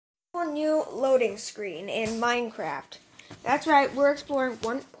new loading screen in Minecraft. That's right, we're exploring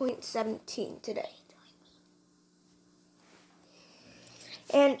 1.17 today.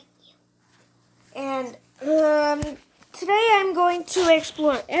 And today I'm going to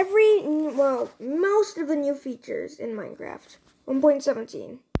explore most of the new features in Minecraft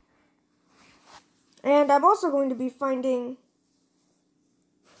 1.17. And I'm also going to be finding...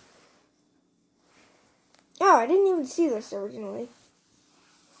 Oh, I didn't even see this originally.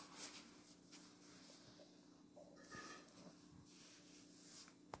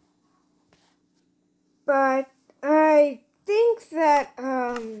 But I think that,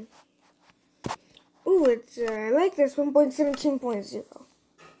 I like this 1.17.0.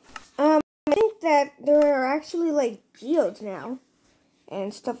 I think that there are actually, like, geodes now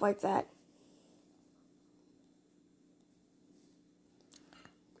and stuff like that.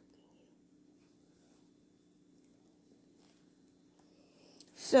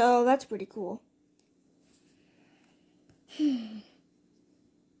 So, that's pretty cool.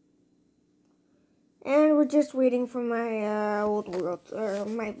 And we're just waiting for my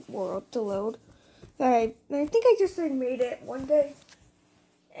my world to load. I think I just made it one day,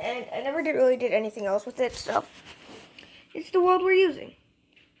 and I never really did anything else with it. So it's the world we're using.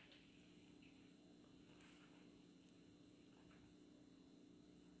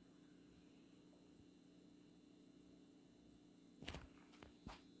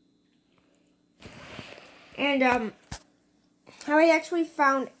 And how I actually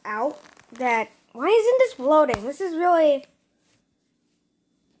found out that why isn't this loading? This is really.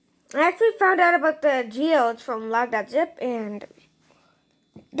 I actually found out about the geodes from lag.zip, and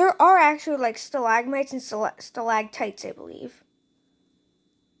there are actually like stalagmites and stalactites, I believe.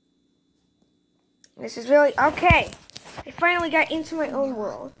 This is really okay. I finally got into my own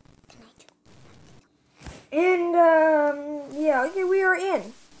world, and yeah, okay, we are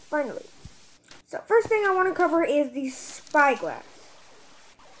in finally. So first thing I want to cover is the spyglass.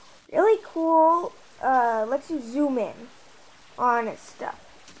 Really cool. Lets you zoom in on stuff.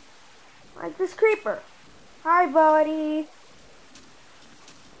 Like this creeper. Hi, buddy.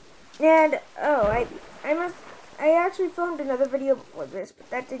 And I actually filmed another video before this, but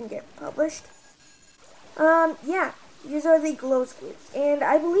that didn't get published. Yeah, these are the glow squids, and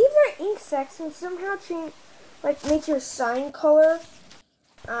I believe they're ink sacs and somehow make your sign color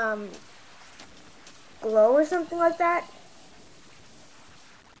glow or something like that.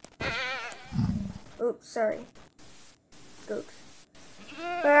 Oops, sorry. Oops.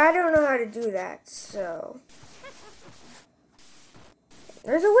 But I don't know how to do that, so...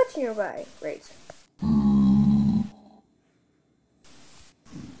 There's a witch nearby. Great.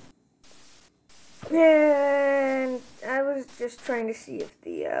 And I was just trying to see if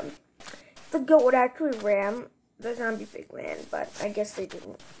the goat would actually ram the zombie pig man, but I guess they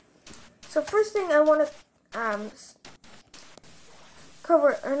didn't. So first thing I want to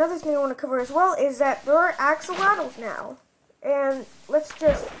cover, another thing I want to cover as well is that there are axolotls now. And let's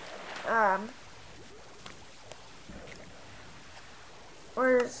just,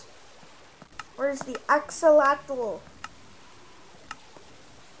 where's the axolotl?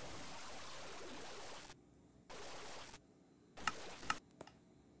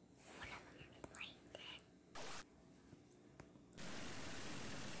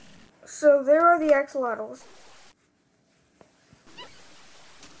 So there are the axolotls.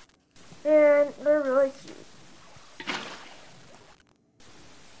 And they're really cute.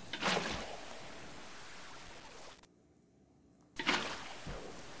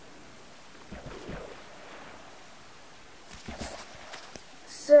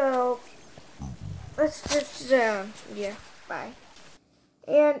 So, let's just, yeah, bye.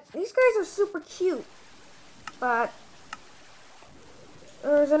 And these guys are super cute, but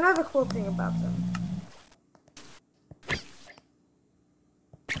there's another cool thing about them.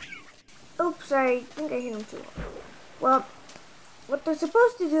 Oops, I think I hit them too hard. Well, what they're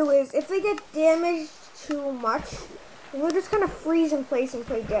supposed to do is, if they get damaged too much, then they'll just kind of freeze in place and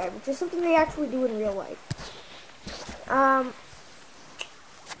play dead, which is something they actually do in real life.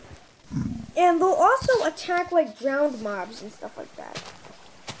 And they'll also attack, like, ground mobs and stuff like that.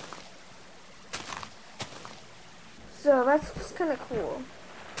 So that's just kind of cool.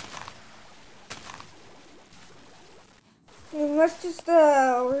 And let's just,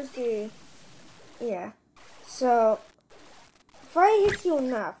 where's the... Yeah. So, if I hit you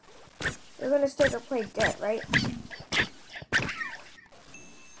enough, you're going to start to play dead, right?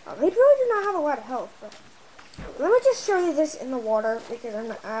 Oh, they really do not have a lot of health, but... Let me just show you this in the water, because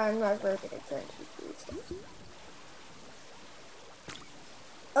I'm not very good at trying to be food.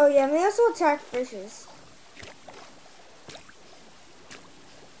 Oh yeah, and they also attack fishes.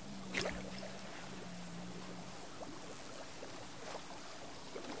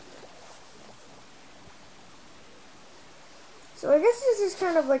 So I guess this is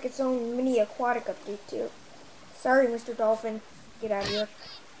kind of like its own mini aquatic update too. Sorry, Mr. Dolphin. Get out of here.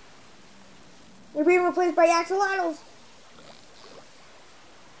 You're being replaced by axolotls.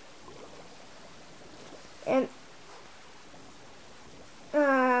 And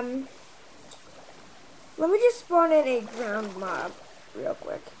let me just spawn in a ground mob real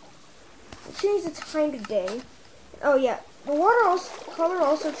quick. Change the time of day. Oh yeah, the color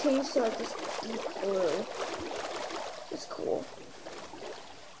also changed to like this deep blue. It's cool.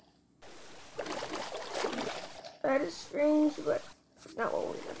 That is strange, but it's not what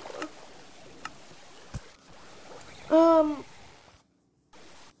we're here for.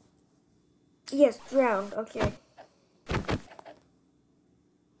 Yes, drowned. Okay.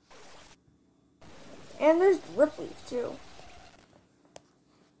 And there's drip leaf too.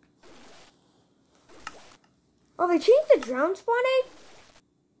 Oh, they changed the drown spawn egg?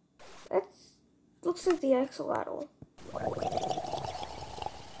 That's looks like the axolotl.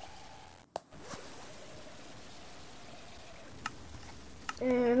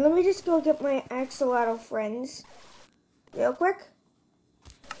 And let me just go get my axolotl friends real quick.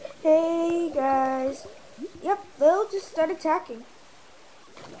 Hey guys. Yep, they'll just start attacking.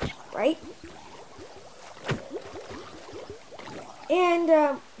 Right?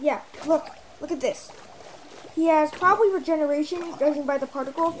 And yeah, look at this. He has probably regeneration judging by the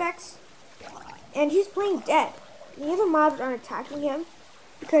particle effects. And he's playing dead. The other mobs aren't attacking him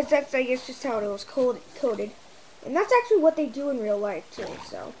because that's, I guess, just how it was coded. And that's actually what they do in real life too,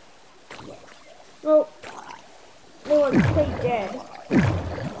 so. Well, they want to play dead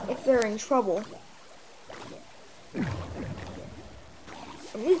if they're in trouble. And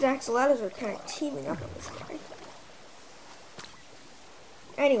these axolotls are kind of teaming up with this guy.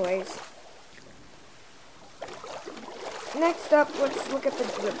 Anyways. Next up, let's look at the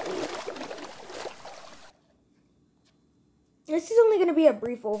drip leaf. This is only going to be a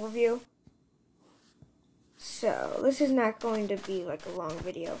brief overview. So, this is not going to be like a long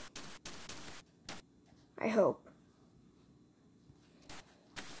video. I hope.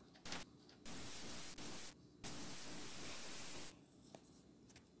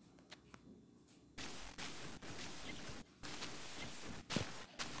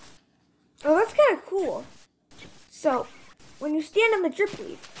 Oh, that's kind of cool. So, when you stand on the drip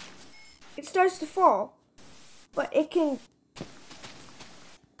leaf, it starts to fall, but it can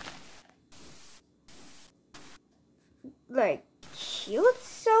like heal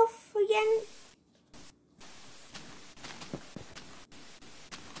itself again.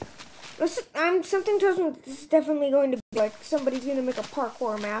 Something tells me this is definitely going to be like somebody's going to make a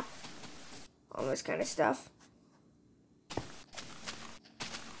parkour map. All this kind of stuff.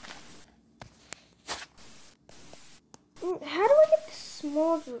 How do I get the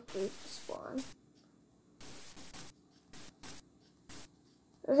small drip leaf to spawn?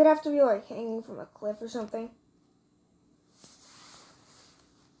 Does it have to be like hanging from a cliff or something?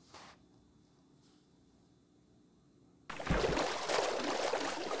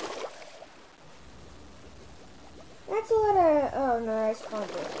 That's a lot of... Oh no, I spawned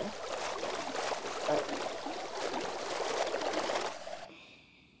it.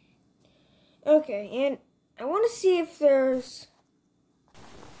 Okay, and I want to see if there's...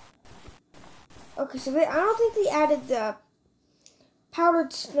 Okay, so I don't think they added the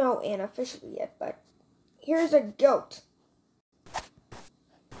powdered snow in officially yet, but here's a goat.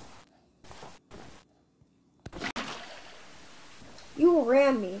 You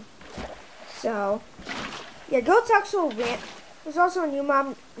ram me. So, yeah, goats actually ram. There's also a new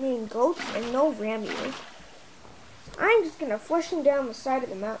mob named Goats, and they'll ram you. I'm just gonna flush them down the side of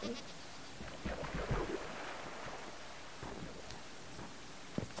the mountain.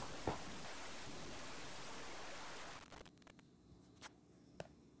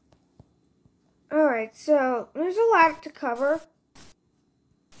 Alright, so there's a lot to cover.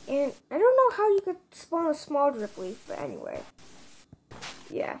 And I don't know how you could spawn a small drip leaf, but anyway.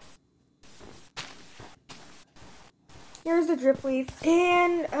 Yeah. Here's the drip leaf.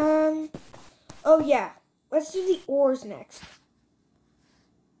 And, oh yeah. Let's do the ores next.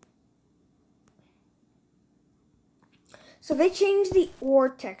 So they changed the ore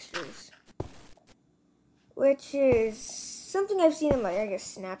textures. Which is something I've seen in, like, I guess,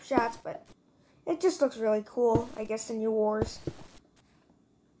 snapshots, but it just looks really cool, I guess, the new ores.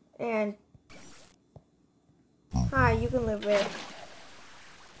 And, hi, you can live there.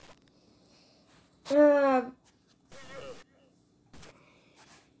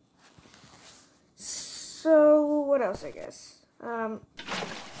 So, what else, I guess?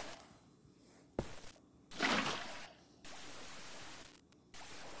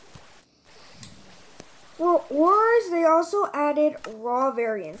 Well, ores, they also added raw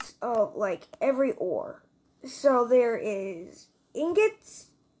variants of like every ore. So there is ingots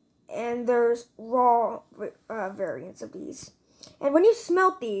and there's raw variants of these. And when you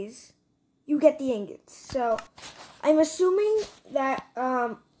smelt these, you get the ingots. So I'm assuming that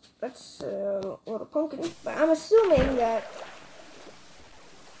that's a little pumpkin, but I'm assuming that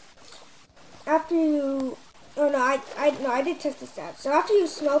after you, oh no, I did test this out. So after you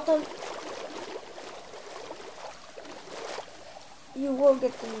smelt them, you will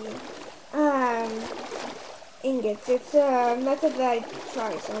get the ingots. It's a method that I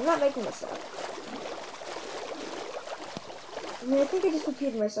tried, so I'm not making this up. I mean, I think I just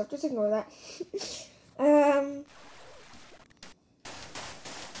repeated myself. Just ignore that.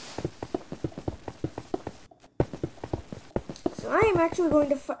 So I am actually going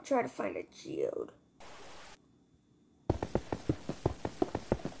to try to find a geode.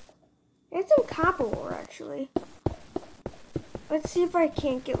 It's some copper ore, actually. Let's see if I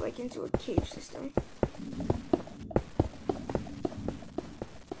can't get like into a cave system.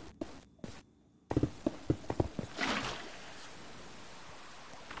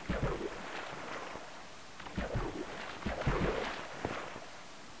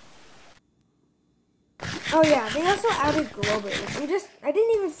 Oh yeah, they also added glowberries. I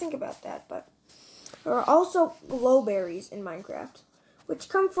didn't even think about that, but there are also glowberries in Minecraft, which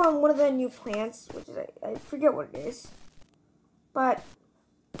come from one of the new plants, which is, I forget what it is. But,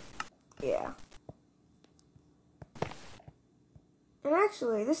 yeah. And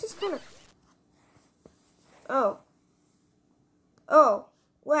actually, this is kind of... Oh. Oh,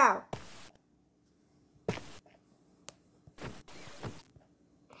 wow.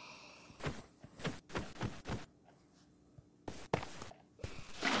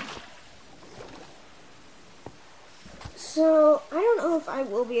 So, I don't know if I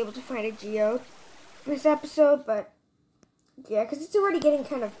will be able to find a geode in this episode, but yeah, because it's already getting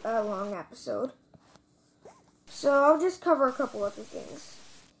kind of a long episode. So, I'll just cover a couple other things.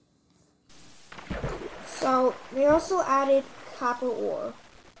 So, they also added copper ore,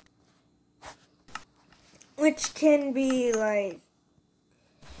 which can be like,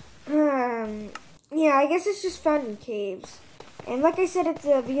 yeah, I guess it's just found in caves. And like I said at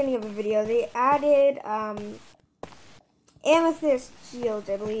the beginning of the video, they added, amethyst shields,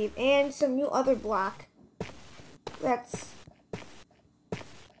 I believe, and some new other block. That's,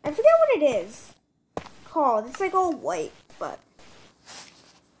 I forget what it is called. It's like all white, but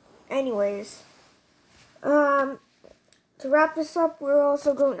anyways, to wrap this up,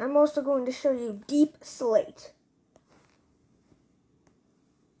 I'm also going to show you Deep Slate.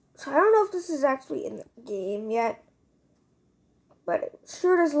 So I don't know if this is actually in the game yet, but it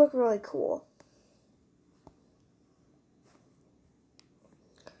sure does look really cool.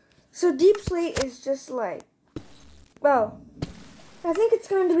 So Deep Slate is just like, well, I think it's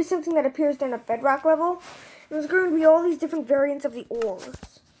going to be something that appears down at bedrock level. There's going to be all these different variants of the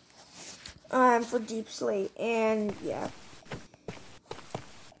ores for Deep Slate, and yeah.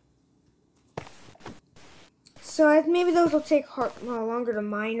 So maybe those will take longer to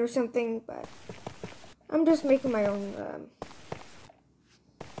mine or something, but I'm just making my own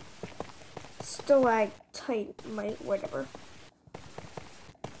stalactite, whatever.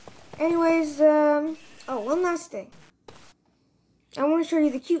 Anyways, oh, one last thing. I want to show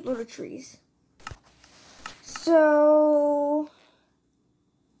you the cute little trees. So,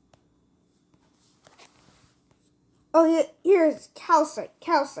 oh yeah, here's calcite.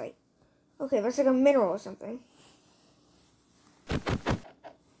 Okay, that's like a mineral or something.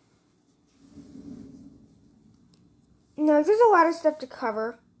 No, there's a lot of stuff to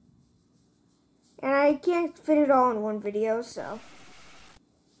cover, and I can't fit it all in one video, so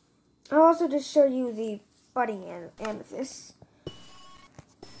I'll also just show you the budding amethyst.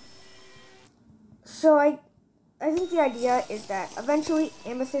 So I think the idea is that eventually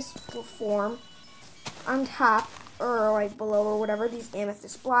amethyst will form on top or like below or whatever these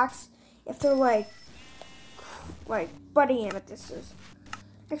amethyst blocks if they're like budding amethysts.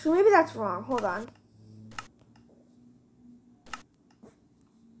 Actually, maybe that's wrong. Hold on.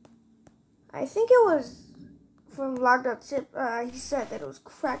 I think it was from Log.zip. He said that it was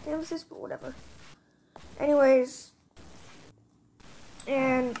cracked amethyst, but whatever. Anyways,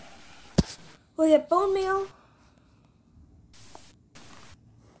 and we'll get bone meal.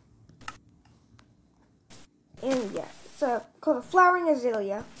 And yeah, it's called a flowering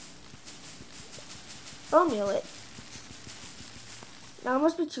azalea. Bone meal it. Now it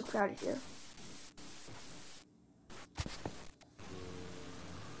must be too crowded here.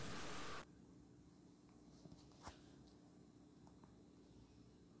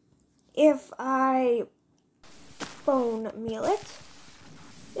 If I bone meal it,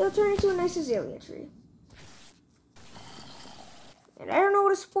 it'll turn into a nice azalea tree. And I don't know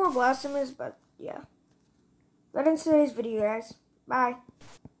what a spore blossom is, but yeah. That ends today's video, guys. Bye.